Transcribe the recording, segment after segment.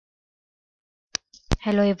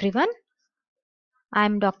Hello everyone, I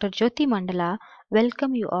am Dr. Jyoti Mandala.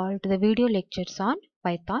 Welcome you all to the video lectures on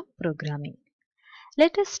Python programming.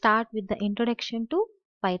 Let us start with the introduction to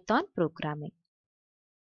Python programming.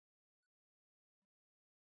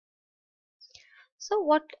 So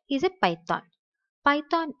what is a Python?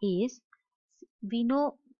 Python is, we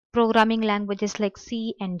know programming languages like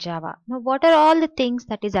C and Java. Now what are all the things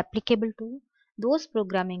that is applicable to those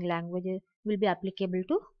programming languages will be applicable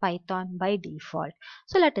to Python by default.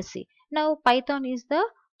 So let us see. Now Python is the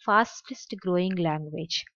fastest growing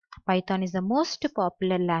language. Python is the most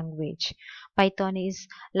popular language. Python is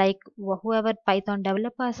like whoever Python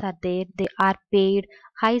developers are there, they are paid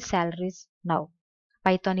high salaries now.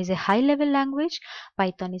 Python is a high level language.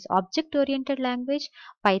 Python is object oriented language.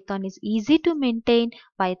 Python is easy to maintain.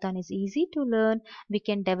 Python is easy to learn. We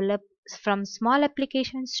can develop from small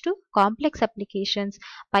applications to complex applications.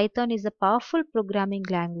 Python is a powerful programming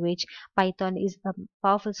language. Python is a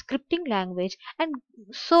powerful scripting language, and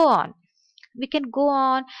so on. We can go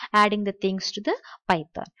on adding the things to the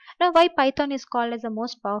Python. Now why Python is called as the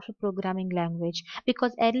most powerful programming language?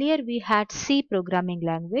 Because earlier we had C programming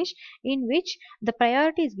language in which the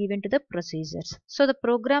priority is given to the procedures. So the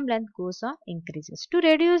program length goes on increases. To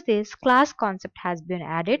reduce this, class concept has been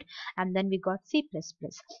added, and then we got C++.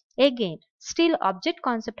 Again, still object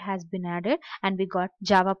concept has been added, and we got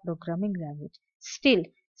Java programming language. Still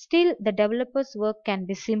the developers work can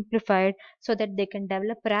be simplified so that they can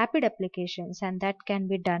develop rapid applications, and that can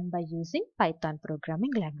be done by using Python programming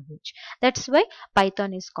language. That's why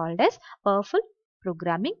Python is called as powerful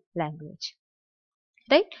programming language.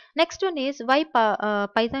 Right. Next one is why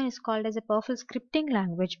Python is called as a powerful scripting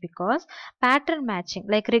language, because pattern matching,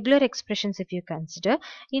 like regular expressions, if you consider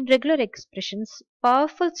in regular expressions,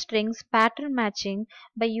 powerful strings pattern matching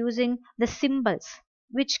by using the symbols,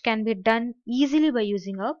 which can be done easily by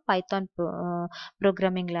using a Python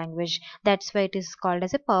programming language. That's why it is called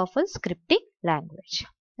as a powerful scripting language.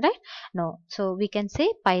 Right. Now, so we can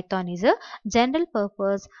say Python is a general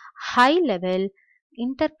purpose, high level,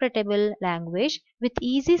 interpretable language with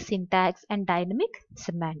easy syntax and dynamic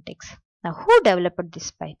semantics. Now, who developed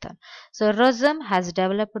this Python? So, Rosum has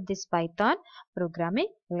developed this Python programming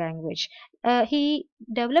language. He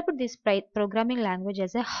developed this programming language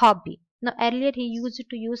as a hobby. Now, earlier he used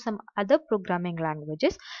to use some other programming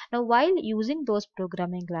languages. Now, while using those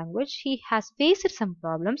programming language, he has faced some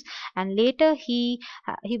problems, and later he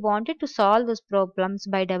wanted to solve those problems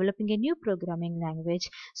by developing a new programming language.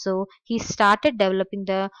 So he started developing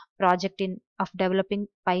the project in of developing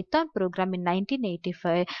Python program in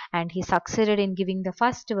 1985, and he succeeded in giving the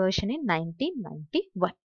first version in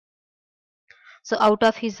 1991. So out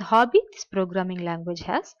of his hobby, this programming language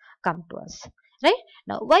has come to us. Right.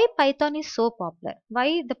 Now, why Python is so popular?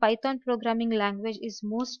 Why the Python programming language is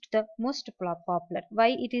the most popular?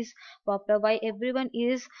 Why it is popular? Why everyone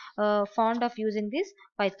is fond of using this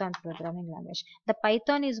Python programming language? The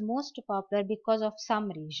Python is most popular because of some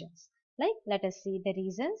reasons. Like, let us see the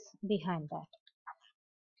reasons behind that.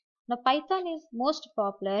 Now, Python is most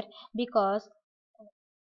popular because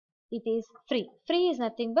it is free. Free is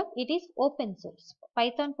nothing but it is open source.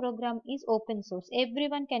 Python program is open source.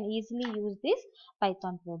 Everyone can easily use this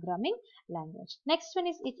Python programming language. Next one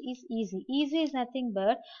is it is easy. Easy is nothing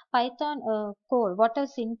but Python code. Whatever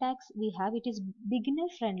syntax we have, it is beginner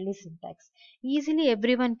friendly syntax. Easily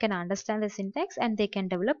everyone can understand the syntax, and they can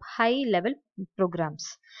develop high level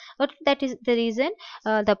programs. But that is the reason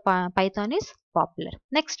the Python is popular.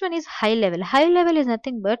 Next one is high level. High level is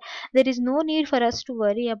nothing but there is no need for us to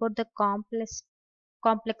worry about the complex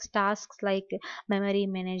tasks like memory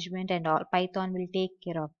management and all. Python will take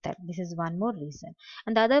care of that. This is one more reason.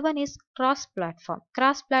 And the other one is cross platform.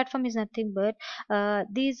 Cross platform is nothing but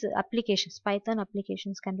these applications, Python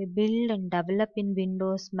applications, can be built and developed in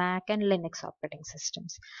Windows, Mac and Linux operating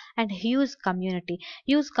systems. And huge community.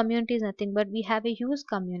 Huge community is nothing but we have a huge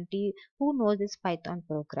community who knows this Python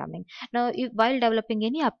programming. Now, while developing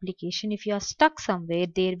any application, if you are stuck somewhere,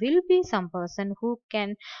 there will be some person who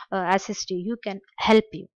can assist you, who can help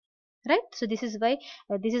you. Right. So this is why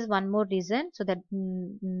this is one more reason so that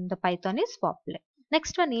the Python is popular.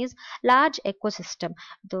 Next one is large ecosystem.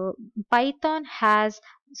 The Python has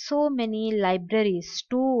so many libraries,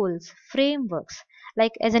 tools, frameworks.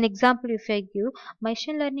 Like as an example, if I give,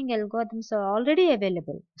 machine learning algorithms are already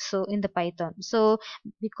available. So in the Python. So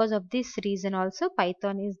because of this reason also,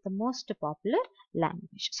 Python is the most popular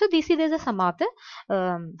language. So these are some of the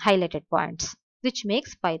highlighted points which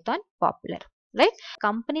makes Python popular. Right.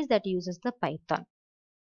 Companies that uses the Python.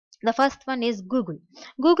 The first one is Google.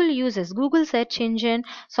 Google search engine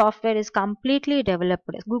software is completely developed.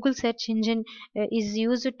 Google search engine is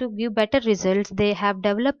used to give better results. They have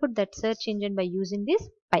developed that search engine by using this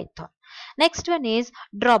Python. Next one is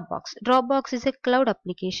Dropbox. Dropbox is a cloud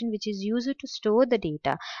application which is used to store the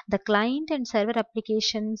data. The client and server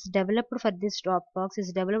applications developed for this Dropbox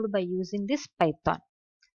is developed by using this Python,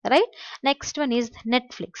 right? Next one is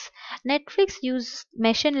Netflix uses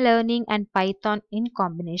machine learning and Python in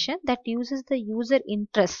combination that uses the user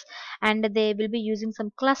interest, and they will be using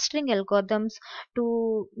some clustering algorithms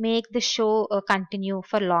to make the show continue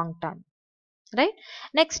for long term, right?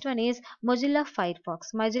 Next one is Mozilla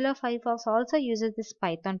Firefox also uses this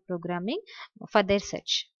Python programming for their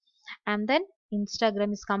search. And then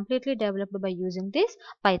Instagram is completely developed by using this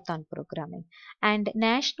Python programming. And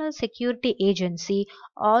National Security Agency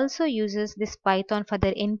also uses this Python for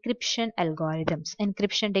their encryption algorithms.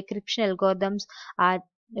 Encryption decryption algorithms are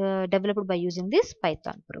developed by using this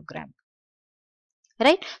Python program,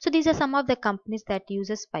 right? So these are some of the companies that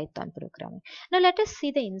uses Python programming. Now let us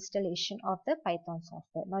see the installation of the Python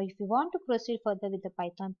software. Now if you want to proceed further with the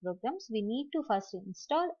Python programs, we need to first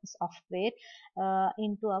install software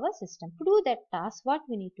into our system. To do that task, what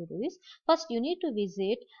we need to do is, first you need to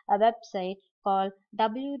visit a website called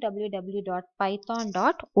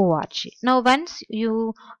www.python.org. Now once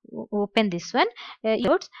you open this one,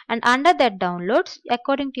 downloads, and under that downloads,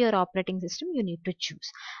 according to your operating system, you need to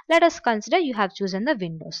choose. Let us consider you have chosen the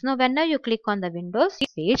Windows. Now whenever you click on the Windows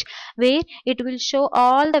page, where it will show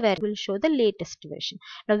all the variables, will show the latest version.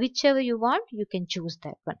 Now whichever you want, you can choose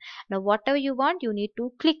that one. Now whatever you want, you need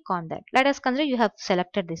to click on that. Let us consider you have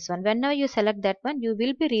selected this one. Whenever you select that one, you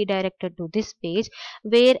will be redirected to this page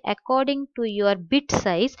where according to your bit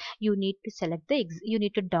size, you need to select you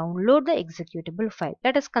need to download the executable file.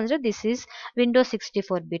 Let us consider this is Windows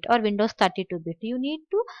 64 bit or Windows 32 bit. You need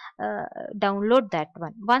to download that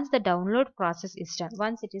one. Once the download process is done,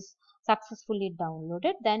 once it is successfully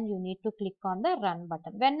downloaded, then you need to click on the run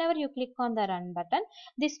button. Whenever you click on the run button,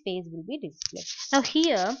 this page will be displayed. Now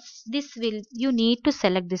here you need to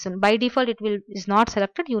select this one. By default it is not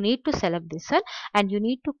selected. You need to select this one and you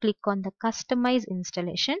need to click on the customize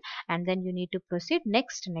installation, and then you need to proceed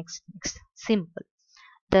next. Simple.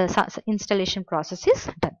 The installation process is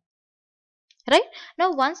done, right?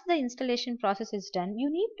 Now once the installation process is done, you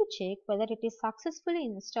need to check whether it is successfully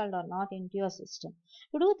installed or not into your system.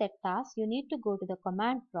 To do that task, you need to go to the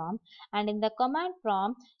command prompt, and in the command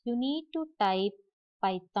prompt you need to type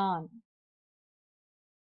Python,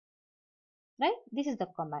 right? This is the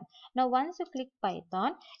command. Now once you click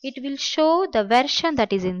Python, it will show the version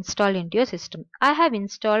that is installed into your system. I have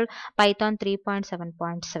installed Python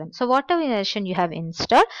 3.7.7. so whatever version you have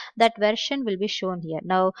installed, that version will be shown here.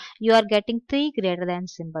 Now you are getting 3 greater than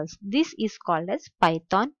symbols. This is called as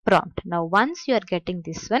Python prompt. Now once you are getting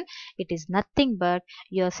this one, it is nothing but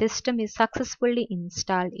your system is successfully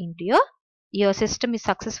installed into your system is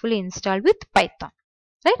successfully installed with Python,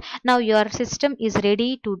 right? Now your system is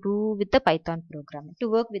ready to do with the Python programming, to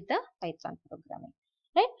work with the Python programming,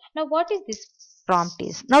 right? Now what is this prompt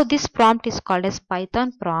is? Now this prompt is called as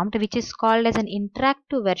Python prompt, which is called as an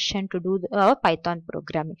interactive version to do Python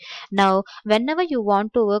programming. Now whenever you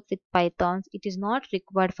want to work with Python, it is not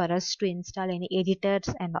required for us to install any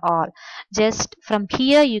editors and all. Just from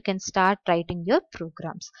here you can start writing your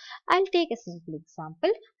programs. I'll take a simple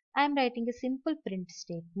example. I am writing a simple print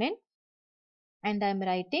statement, and I am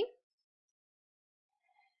writing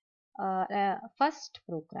first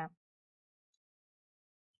program,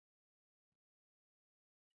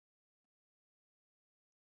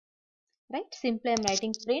 right? Simply I'm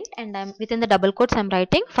writing print, and I'm within the double quotes I'm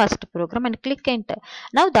writing first program, and click enter.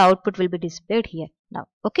 Now the output will be displayed here. Now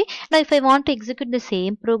okay, now if I want to execute the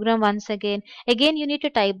same program once again you need to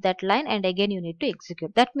type that line, and again you need to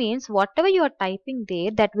execute. That means whatever you are typing there,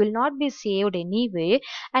 that will not be saved anyway,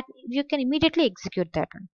 and you can immediately execute that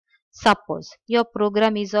one. Suppose your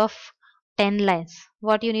program is of 10 lines.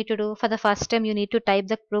 What you need to do, for the first time you need to type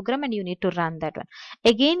the program and you need to run that one.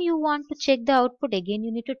 Again you want to check the output, again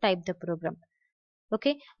you need to type the program.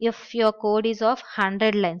 Okay, if your code is of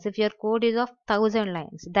 100 lines, if your code is of 1000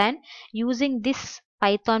 lines, then using this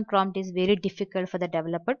Python prompt is very difficult for the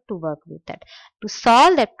developer to work with that. To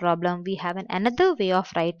solve that problem, we have another way of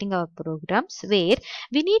writing our programs, where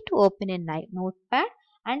we need to open a notepad,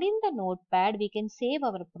 and in the notepad we can save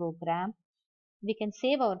our program. The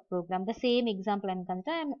same example I'm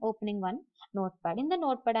considering. I'm opening one notepad. In the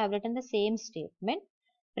notepad I have written the same statement,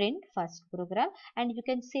 print first program, and you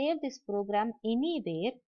can save this program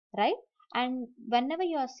anywhere, right? And whenever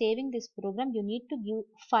you are saving this program, you need to give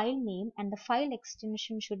file name, and the file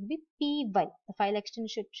extension should be py. The file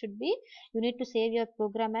extension should be, you need to save your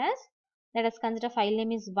program as, let us consider file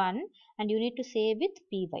name is 1 and you need to save with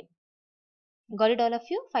py. Got it all of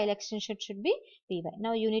you? File extension should be py.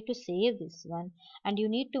 Now you need to save this one and you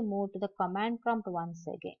need to move to the command prompt once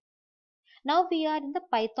again. Now we are in the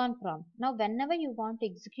Python prompt. Now whenever you want to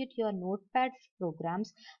execute your notepad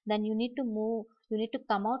programs, then you need to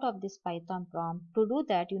come out of this Python prompt. To do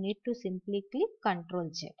that, you need to simply click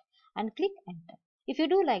Ctrl Z and click enter. If you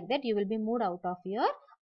do like that, you will be moved out of your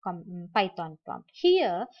Python prompt.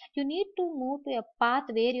 Here you need to move to a path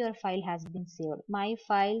where your file has been saved. My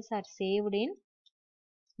files are saved in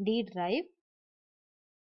D drive.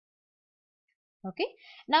 Okay.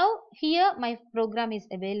 Now here my program is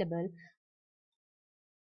available.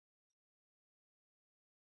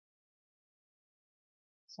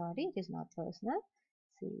 Sorry, it is not personal.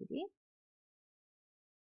 CD.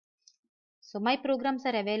 So my programs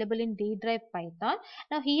are available in D drive Python.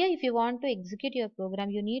 Now here if you want to execute your program,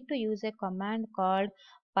 you need to use a command called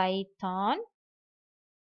Python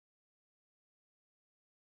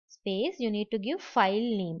space. You need to give file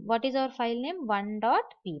name. What is our file name?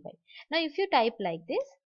 1.py. Now if you type like this,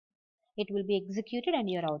 it will be executed and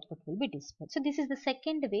your output will be displayed. So this is the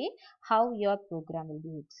second way how your program will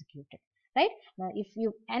be executed. Right? Now if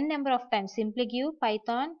you n number of times simply give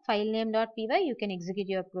Python file name.py, you can execute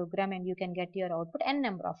your program and you can get your output n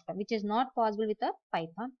number of times, which is not possible with a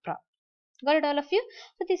Python prompt. Got it all of you?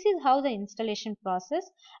 So this is how the installation process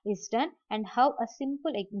is done and how a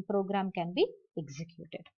simple program can be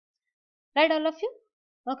executed. Right, all of you?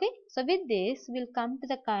 Okay, so with this, we'll come to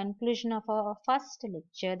the conclusion of our first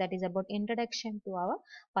lecture, that is about introduction to our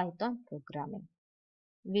Python programming.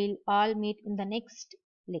 We'll all meet in the next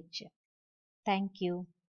lecture. Thank you.